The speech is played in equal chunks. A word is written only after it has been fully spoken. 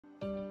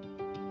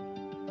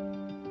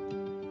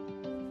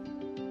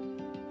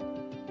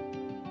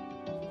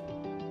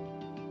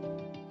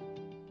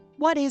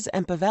What is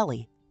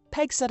EMPAVELI?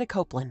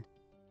 Pegcetacoplan.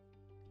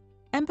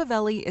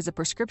 EMPAVELI is a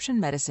prescription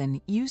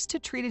medicine used to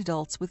treat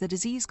adults with a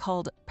disease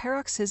called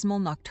paroxysmal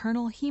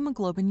nocturnal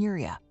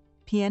hemoglobinuria,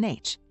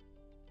 PNH.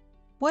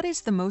 What is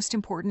the most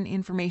important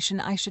information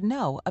I should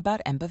know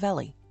about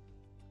EMPAVELI?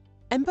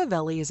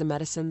 EMPAVELI is a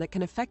medicine that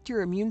can affect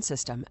your immune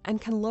system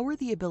and can lower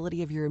the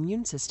ability of your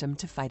immune system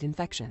to fight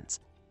infections.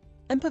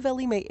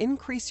 EMPAVELI may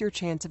increase your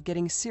chance of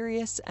getting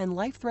serious and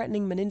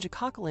life-threatening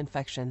meningococcal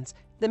infections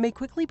that may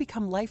quickly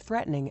become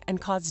life-threatening and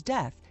cause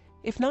death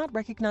if not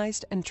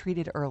recognized and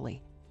treated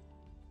early.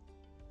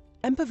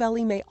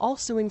 EMPAVELI may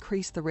also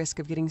increase the risk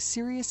of getting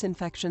serious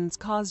infections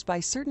caused by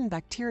certain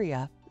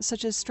bacteria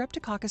such as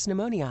Streptococcus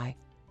pneumoniae,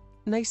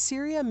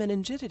 Neisseria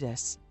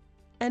meningitidis,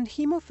 and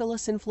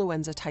Haemophilus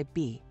influenza type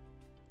B.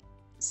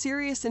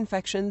 Serious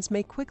infections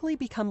may quickly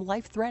become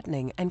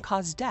life-threatening and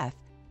cause death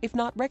if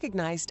not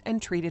recognized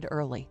and treated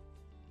early.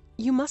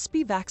 You must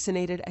be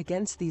vaccinated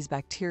against these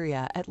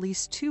bacteria at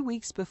least 2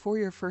 weeks before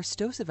your first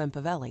dose of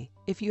EMPAVELI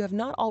if you have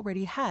not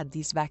already had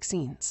these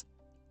vaccines.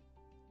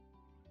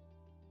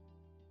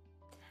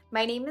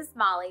 My name is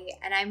Mollie,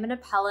 and I'm an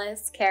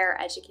Apellis Care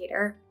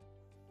Educator.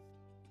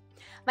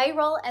 My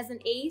role as an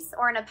ACE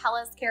or an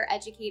Apellis Care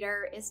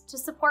Educator is to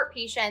support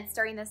patients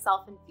during the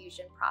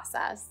self-infusion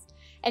process,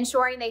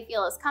 ensuring they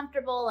feel as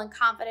comfortable and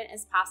confident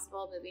as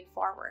possible moving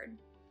forward.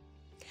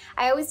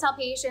 I always tell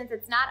patients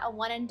it's not a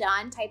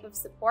one-and-done type of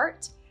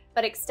support,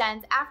 but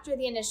extends after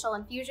the initial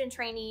infusion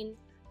training,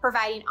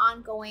 providing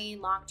ongoing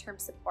long-term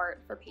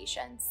support for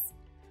patients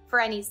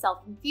for any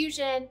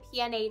self-infusion,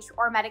 PNH,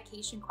 or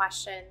medication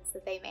questions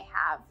that they may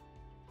have.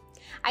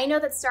 I know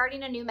that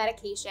starting a new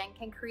medication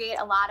can create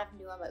a lot of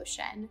new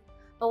emotion,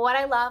 but what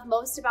I love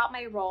most about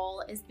my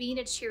role is being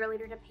a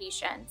cheerleader to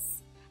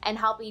patients and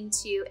helping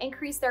to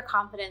increase their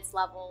confidence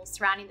levels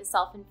surrounding the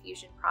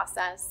self-infusion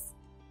process,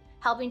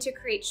 helping to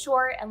create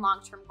short and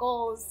long-term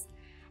goals,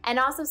 and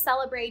also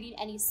celebrating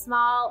any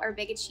small or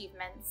big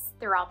achievements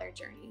throughout their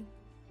journey.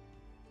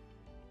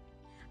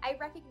 I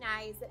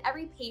recognize that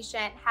every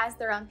patient has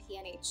their own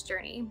PNH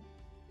journey,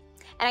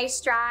 and I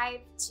strive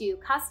to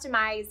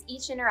customize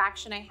each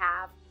interaction I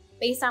have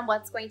based on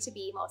what's going to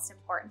be most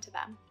important to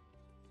them.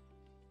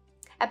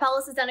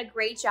 Apellis has done a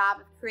great job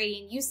of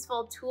creating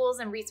useful tools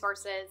and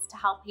resources to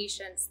help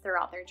patients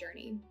throughout their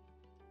journey.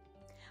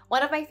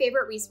 One of my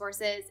favorite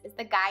resources is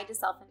the Guide to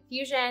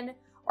Self-Infusion,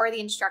 or the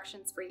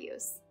Instructions for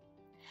Use.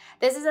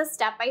 This is a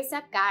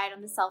step-by-step guide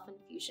on the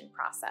self-infusion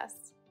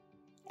process.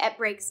 It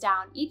breaks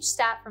down each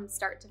step from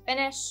start to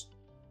finish,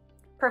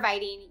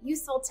 providing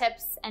useful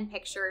tips and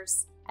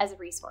pictures as a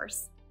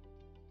resource.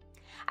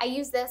 I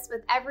use this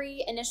with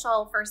every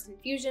initial first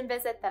infusion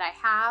visit that I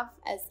have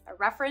as a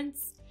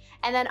reference,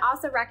 and then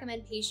also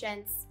recommend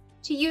patients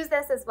to use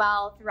this as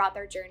well throughout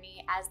their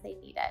journey as they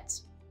need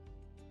it.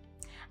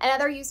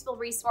 Another useful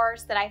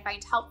resource that I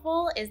find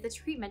helpful is the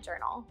treatment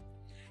journal.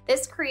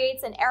 This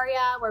creates an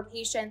area where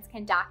patients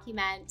can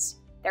document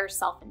their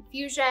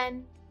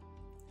self-infusion,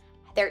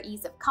 their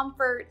ease of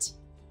comfort,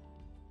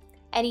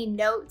 any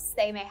notes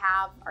they may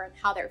have on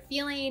how they're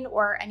feeling,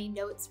 or any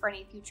notes for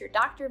any future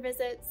doctor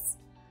visits.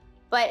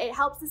 But it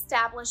helps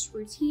establish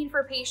routine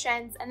for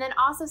patients and then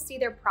also see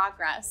their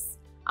progress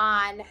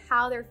on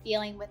how they're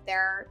feeling with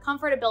their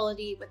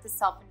comfortability with the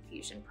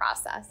self-infusion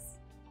process.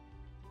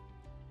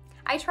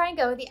 I try and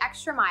go the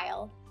extra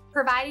mile,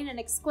 providing an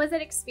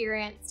exquisite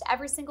experience to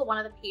every single one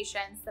of the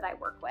patients that I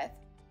work with.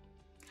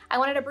 I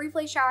wanted to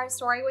briefly share a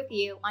story with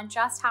you on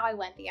just how I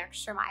went the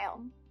extra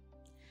mile.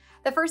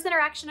 The first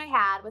interaction I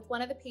had with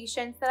one of the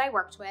patients that I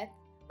worked with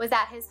was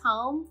at his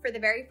home for the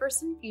very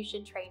first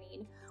infusion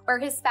training, where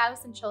his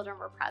spouse and children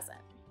were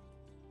present.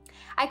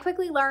 I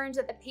quickly learned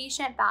that the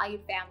patient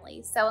valued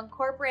family, so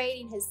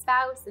incorporating his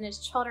spouse and his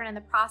children in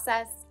the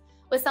process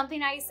was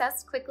something I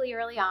assessed quickly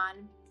early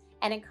on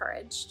and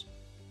encouraged.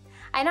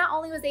 I not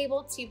only was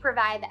able to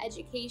provide the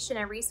education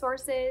and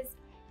resources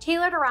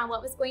tailored around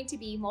what was going to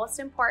be most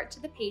important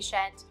to the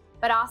patient,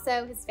 but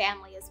also his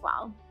family as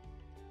well.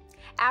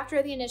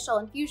 After the initial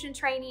infusion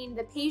training,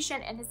 the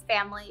patient and his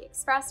family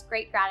expressed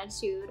great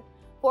gratitude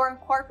for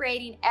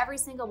incorporating every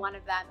single one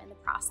of them in the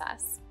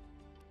process.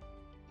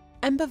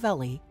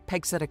 EMPAVELI,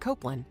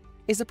 pegcetacoplan,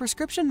 is a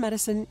prescription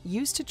medicine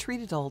used to treat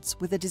adults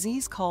with a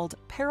disease called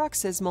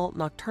paroxysmal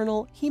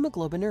nocturnal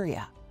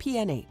hemoglobinuria,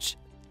 PNH.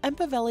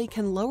 EMPAVELI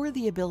can lower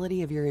the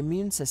ability of your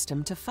immune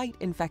system to fight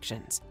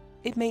infections.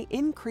 It may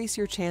increase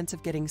your chance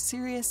of getting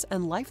serious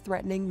and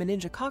life-threatening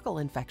meningococcal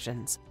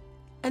infections,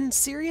 and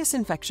serious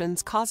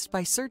infections caused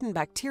by certain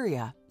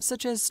bacteria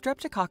such as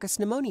Streptococcus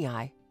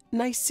pneumoniae,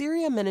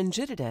 Neisseria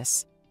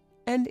meningitidis,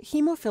 and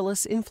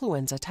Haemophilus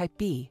influenza type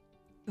B.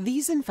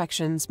 These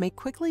infections may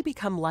quickly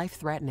become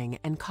life-threatening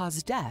and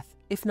cause death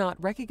if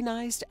not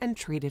recognized and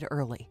treated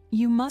early.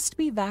 You must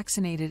be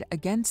vaccinated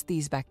against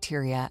these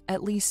bacteria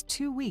at least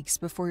 2 weeks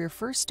before your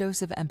first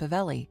dose of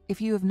EMPAVELI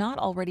if you have not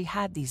already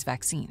had these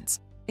vaccines.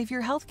 If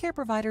your healthcare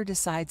provider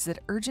decides that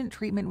urgent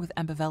treatment with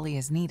EMPAVELI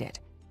is needed,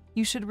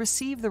 you should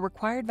receive the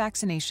required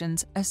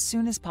vaccinations as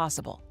soon as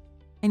possible,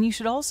 and you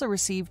should also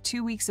receive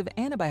 2 weeks of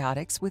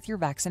antibiotics with your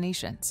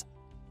vaccinations.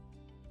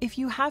 If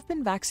you have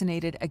been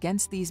vaccinated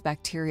against these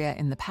bacteria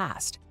in the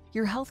past,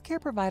 your healthcare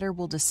provider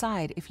will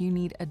decide if you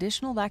need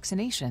additional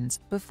vaccinations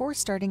before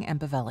starting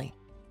EMPAVELI.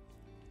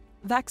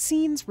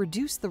 Vaccines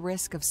reduce the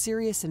risk of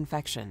serious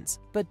infections,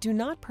 but do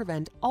not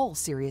prevent all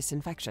serious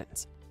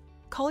infections.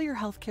 Call your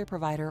healthcare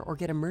provider or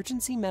get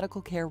emergency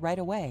medical care right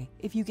away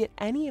if you get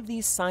any of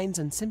these signs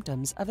and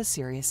symptoms of a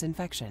serious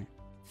infection.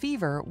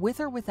 Fever with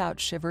or without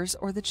shivers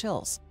or the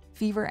chills,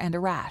 fever and a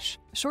rash,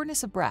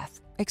 shortness of breath,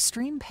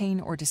 extreme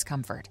pain or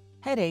discomfort,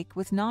 headache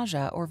with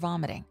nausea or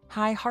vomiting,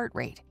 high heart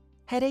rate,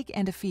 headache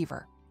and a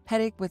fever,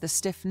 headache with a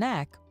stiff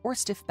neck or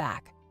stiff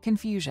back,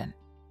 confusion,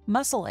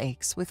 muscle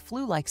aches with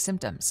flu-like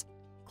symptoms,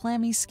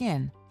 clammy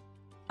skin,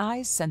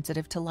 eyes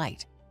sensitive to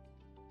light.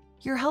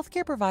 Your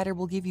healthcare provider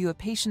will give you a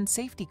patient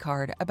safety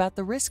card about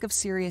the risk of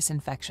serious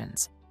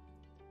infections.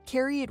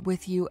 Carry it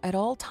with you at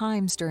all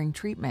times during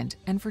treatment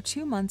and for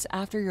 2 months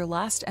after your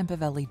last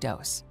EMPAVELI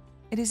dose.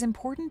 It is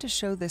important to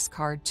show this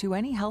card to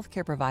any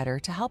healthcare provider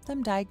to help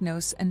them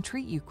diagnose and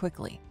treat you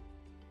quickly.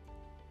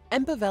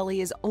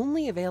 EMPAVELI is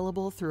only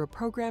available through a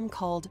program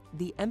called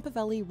the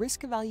EMPAVELI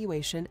Risk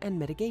Evaluation and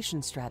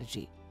Mitigation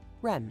Strategy,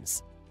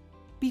 REMS.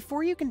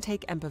 Before you can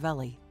take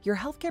EMPAVELI, your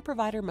healthcare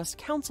provider must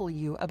counsel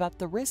you about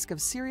the risk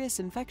of serious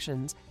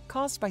infections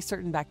caused by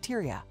certain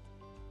bacteria,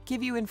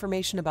 give you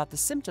information about the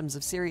symptoms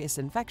of serious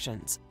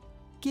infections,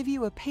 give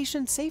you a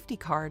patient safety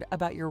card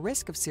about your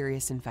risk of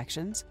serious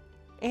infections,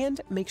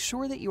 and make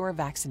sure that you are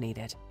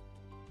vaccinated.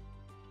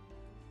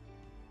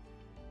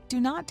 Do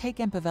not take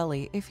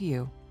EMPAVELI if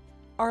you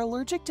are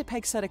allergic to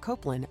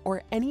pegcetacoplan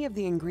or any of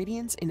the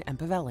ingredients in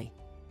EMPAVELI,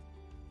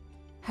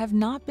 have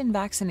not been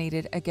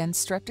vaccinated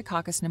against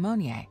Streptococcus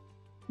pneumoniae,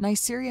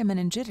 Neisseria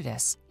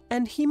meningitidis,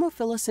 and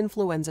Haemophilus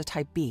influenza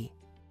type B,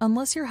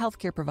 unless your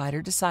healthcare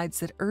provider decides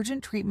that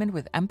urgent treatment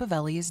with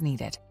EMPAVELI is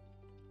needed.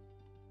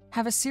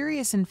 Have a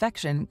serious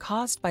infection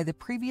caused by the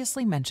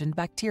previously mentioned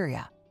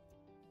bacteria.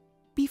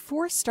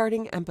 Before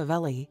starting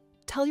EMPAVELI,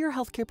 tell your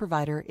healthcare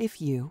provider if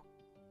you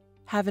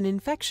have an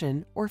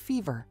infection or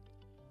fever,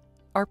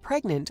 are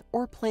pregnant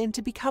or plan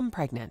to become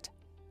pregnant.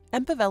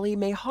 EMPAVELI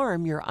may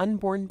harm your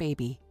unborn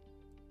baby.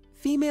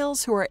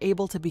 Females who are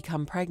able to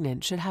become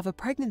pregnant should have a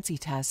pregnancy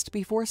test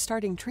before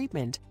starting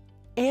treatment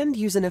and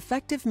use an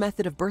effective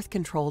method of birth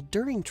control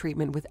during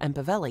treatment with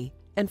EMPAVELI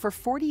and for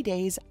 40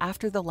 days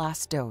after the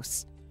last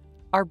dose.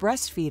 Are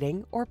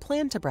breastfeeding or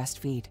plan to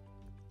breastfeed.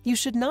 You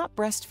should not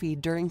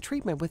breastfeed during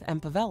treatment with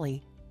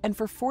EMPAVELI and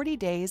for 40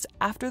 days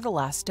after the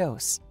last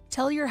dose.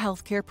 Tell your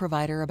healthcare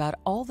provider about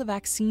all the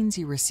vaccines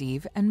you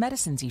receive and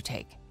medicines you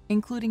take,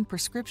 including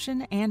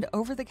prescription and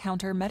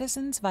over-the-counter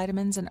medicines,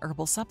 vitamins, and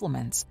herbal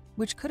supplements,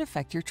 which could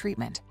affect your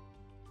treatment.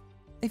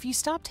 If you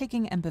stop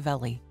taking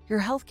EMPAVELI,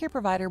 your healthcare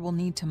provider will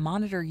need to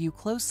monitor you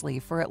closely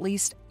for at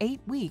least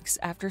 8 weeks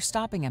after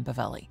stopping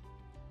EMPAVELI.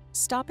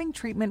 Stopping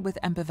treatment with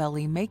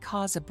EMPAVELI may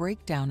cause a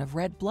breakdown of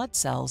red blood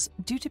cells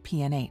due to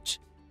PNH.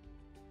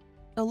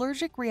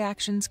 Allergic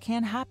reactions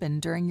can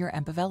happen during your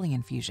EMPAVELI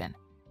infusion.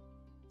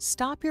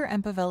 Stop your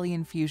EMPAVELI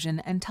infusion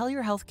and tell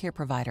your healthcare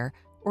provider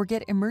or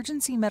get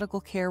emergency medical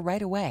care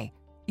right away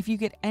if you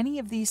get any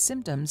of these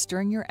symptoms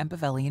during your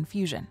EMPAVELI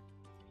infusion.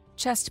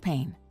 Chest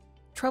pain,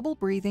 trouble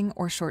breathing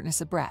or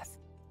shortness of breath,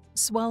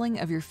 swelling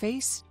of your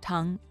face,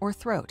 tongue, or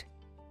throat,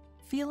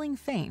 feeling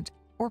faint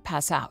or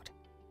pass out.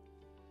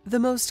 The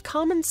most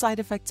common side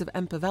effects of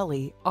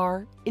EMPAVELI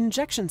are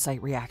injection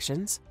site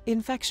reactions,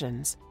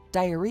 infections,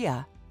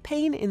 diarrhea,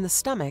 pain in the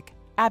stomach,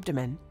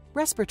 abdomen,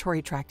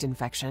 respiratory tract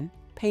infection,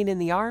 pain in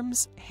the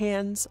arms,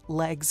 hands,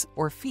 legs,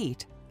 or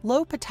feet,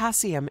 low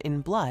potassium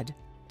in blood,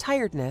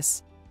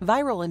 tiredness,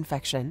 viral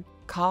infection,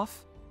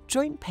 cough,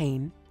 joint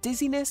pain,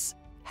 dizziness,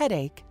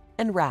 headache,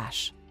 and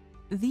rash.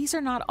 These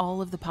are not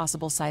all of the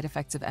possible side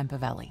effects of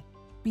EMPAVELI.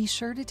 Be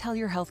sure to tell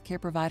your healthcare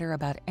provider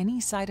about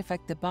any side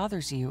effect that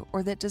bothers you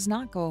or that does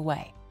not go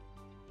away.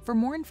 For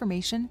more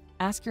information,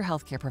 ask your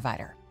healthcare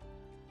provider.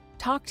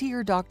 Talk to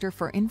your doctor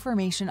for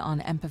information on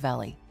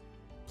EMPAVELI.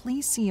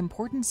 Please see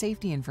important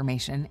safety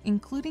information,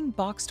 including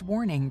boxed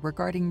warning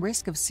regarding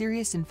risk of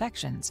serious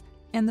infections,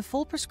 and the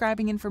full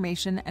prescribing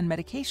information and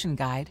medication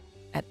guide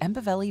at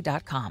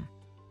empaveli.com.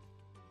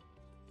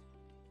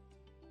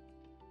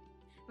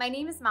 My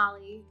name is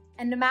Mollie,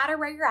 and no matter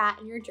where you're at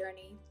in your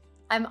journey,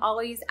 I'm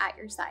always at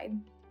your side.